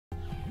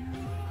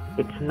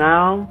It's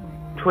now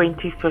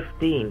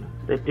 2015.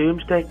 The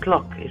doomsday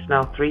clock is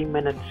now 3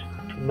 minutes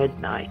to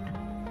midnight.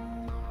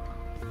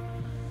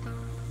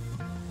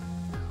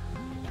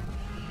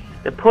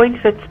 The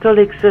points that still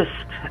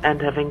exist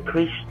and have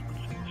increased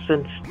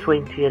since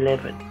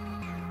 2011.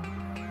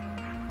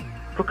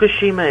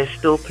 Fukushima is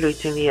still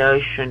polluting the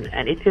ocean,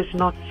 and it has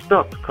not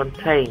stopped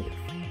contained,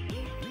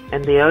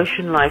 and the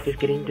ocean life is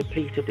getting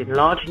depleted in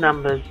large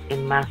numbers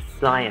in mass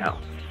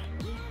die-outs.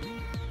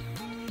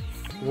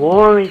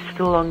 War is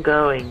still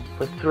ongoing,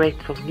 with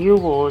threats of new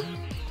wars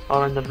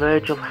are on the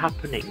verge of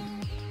happening,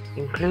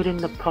 including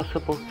the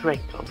possible threat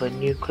of a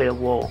nuclear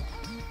war.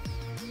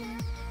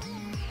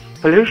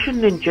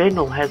 Pollution in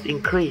general has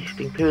increased,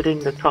 including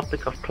the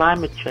topic of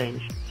climate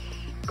change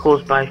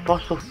caused by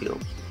fossil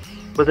fuels,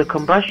 with the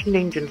combustion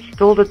engine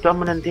still the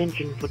dominant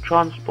engine for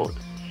transport,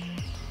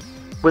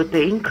 with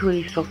the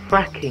increase of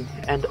fracking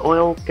and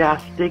oil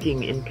gas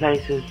digging in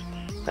places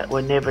that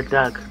were never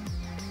dug.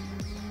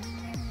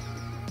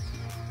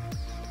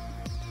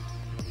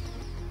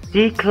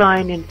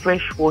 Decline in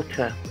fresh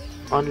water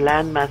on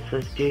land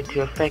masses due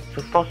to effects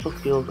of fossil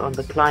fuels on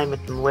the climate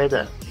and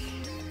weather,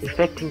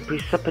 affecting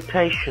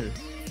precipitation.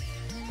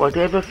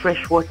 Whatever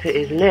fresh water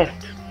is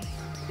left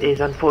is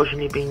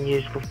unfortunately being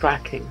used for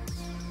fracking.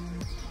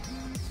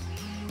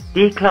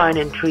 Decline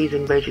in trees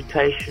and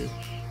vegetation,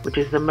 which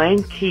is the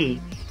main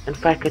key and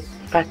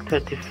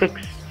factor to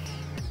fix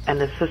and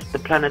assist the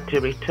planet to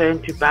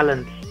return to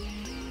balance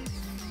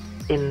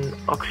in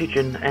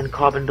oxygen and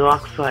carbon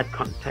dioxide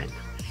content,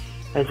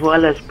 as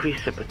well as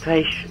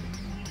precipitation.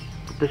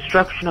 The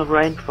destruction of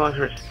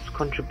rainforests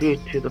contribute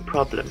to the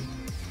problem.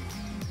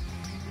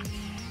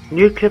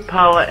 Nuclear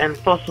power and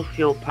fossil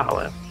fuel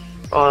power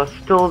are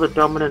still the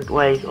dominant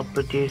ways of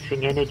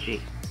producing energy.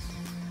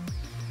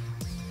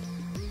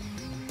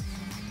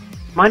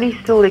 Money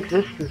still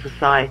exists in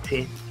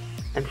society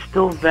and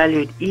still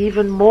valued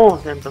even more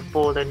than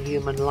before than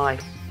human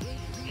life,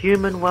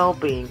 human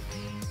well-being,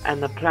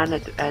 and the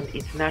planet and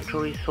its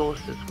natural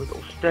resources, with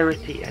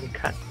austerity and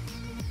cuts.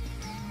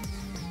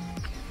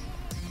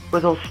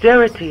 With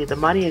austerity, the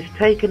money is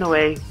taken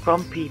away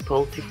from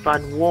people to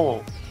fund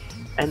war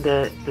and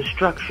the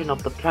destruction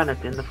of the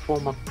planet in the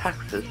form of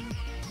taxes,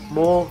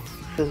 more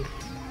since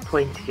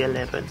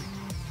 2011.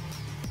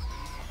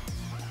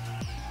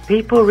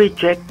 People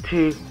reject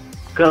to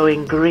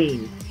going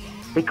green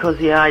because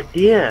the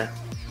idea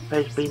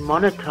has been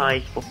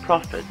monetized for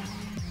profit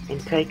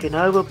and taken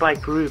over by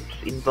groups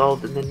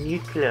involved in the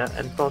nuclear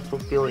and fossil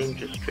fuel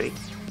industry.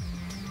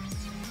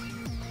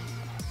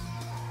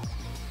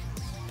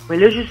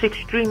 Religious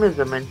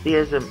extremism and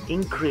theism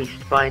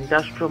increased by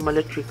industrial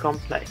military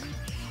complex,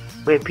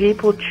 where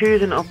people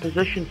choose an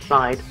opposition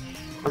side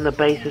on the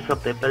basis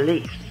of their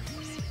beliefs,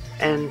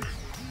 and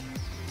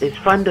is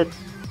funded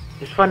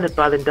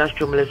by the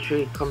industrial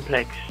military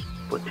complex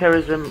for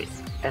terrorism,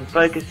 and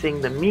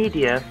focusing the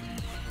media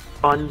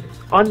on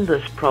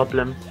this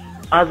problem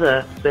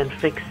other than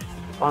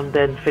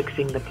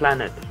fixing the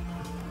planet.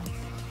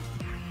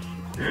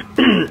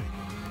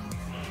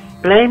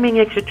 Blaming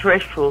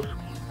extraterrestrials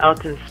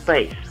out in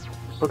space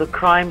for the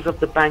crimes of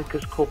the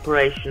bankers,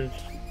 corporations,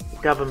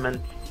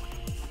 governments,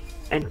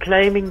 and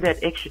claiming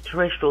that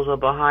extraterrestrials are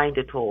behind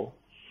it all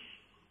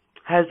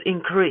has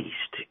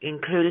increased,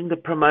 including the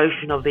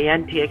promotion of the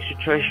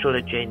anti-extraterrestrial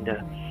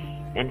agenda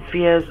and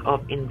fears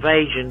of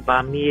invasion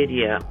by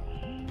media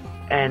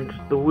and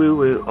the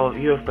woo-woo of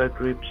UFO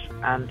groups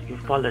and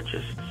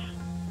ufologists.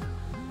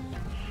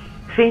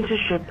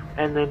 Censorship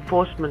and the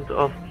enforcement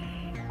of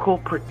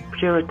corporate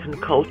Puritan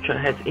culture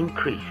has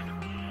increased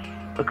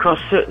across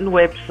certain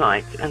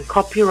websites, and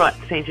copyright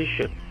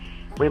censorship,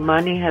 where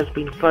money has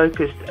been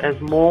focused as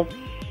more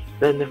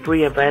than the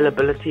free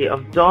availability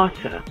of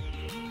data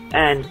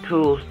and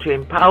tools to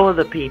empower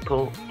the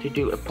people to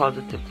do a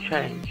positive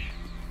change.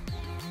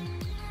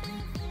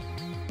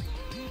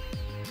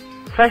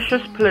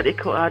 Fascist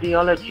political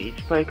ideologies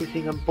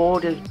focusing on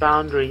borders,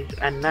 boundaries,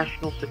 and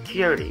national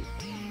security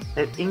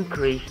have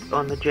increased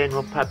on the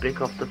general public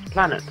of this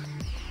planet,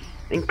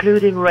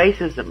 including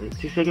racism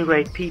to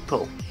segregate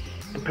people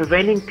and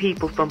preventing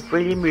people from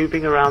freely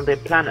moving around their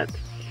planet,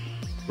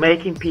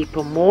 making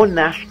people more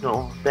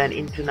national than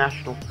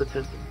international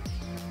citizens.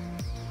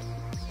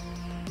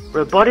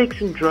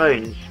 Robotics and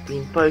drones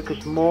being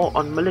focused more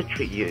on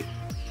military use,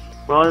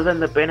 rather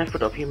than the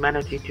benefit of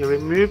humanity to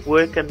remove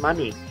work and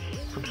money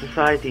from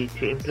society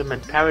to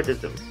implement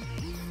paradism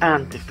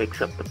and to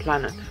fix up the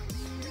planet.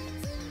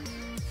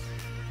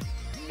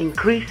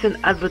 Increase in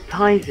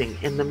advertising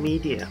in the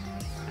media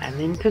and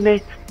the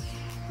internet,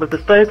 with the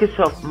focus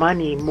of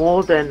money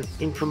more than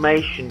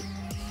information,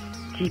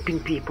 keeping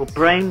people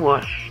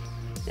brainwashed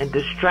and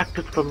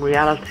distracted from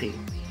reality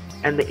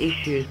and the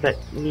issues that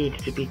need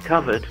to be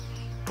covered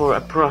for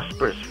a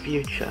prosperous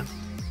future.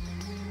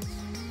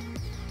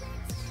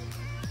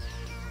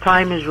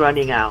 Time is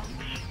running out.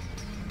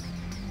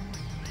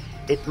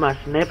 It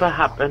must never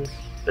happen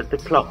that the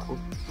clock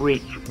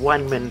reach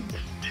 1 minute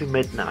to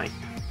midnight.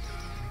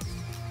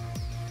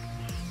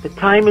 The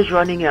time is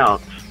running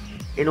out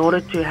in order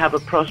to have a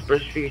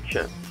prosperous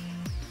future.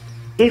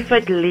 If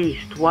at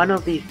least one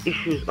of these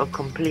issues are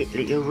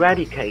completely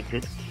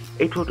eradicated,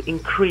 it would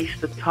increase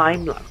the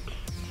time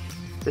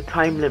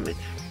limit,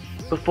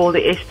 before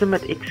the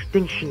estimate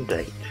extinction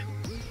date.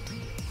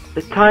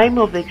 The time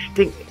of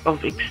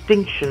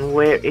extinction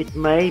where it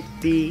may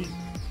be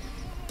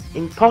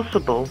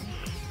impossible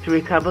to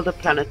recover the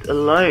planet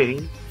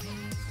alone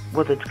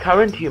with its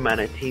current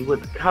humanity,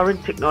 with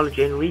current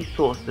technology and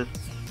resources,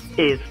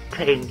 is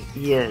 10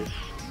 years.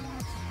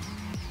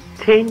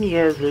 10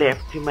 years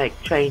left to make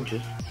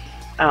changes,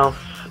 else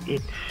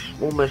it's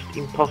almost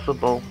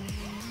impossible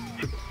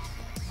to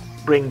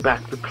bring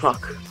back the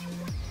clock.